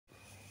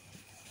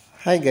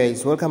Hi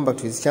guys, welcome back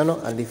to this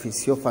channel, and if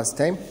it's your first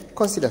time,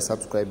 consider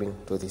subscribing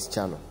to this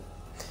channel.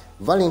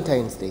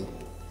 Valentine's Day.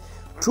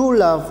 True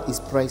love is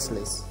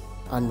priceless,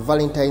 and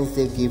Valentine's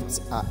Day gifts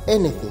are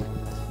anything,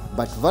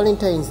 but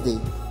Valentine's Day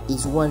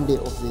is one day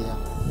of the year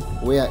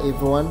where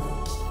everyone,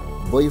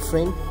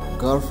 boyfriend,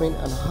 girlfriend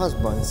and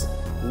husbands,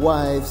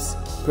 wives,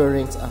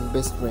 parents and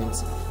best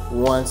friends,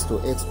 wants to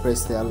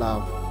express their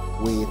love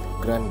with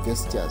grand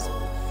gestures.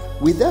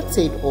 With that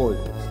said, all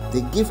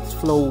the gift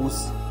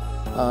flows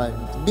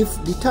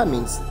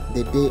determines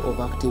the day of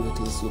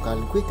activities you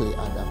can quickly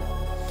add up.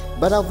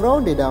 But I've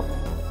rounded up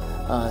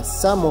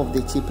some of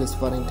the cheapest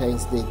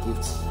Valentine's Day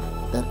gifts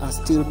that are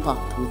still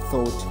packed with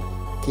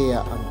thought, care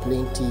and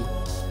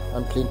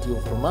plenty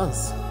of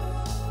romance.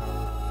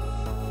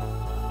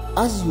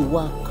 As you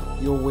work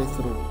your way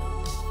through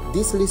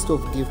this list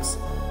of gifts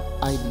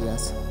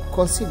ideas,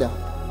 consider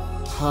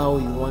how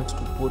you want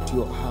to put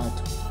your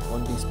heart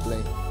on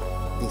display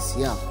this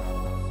year.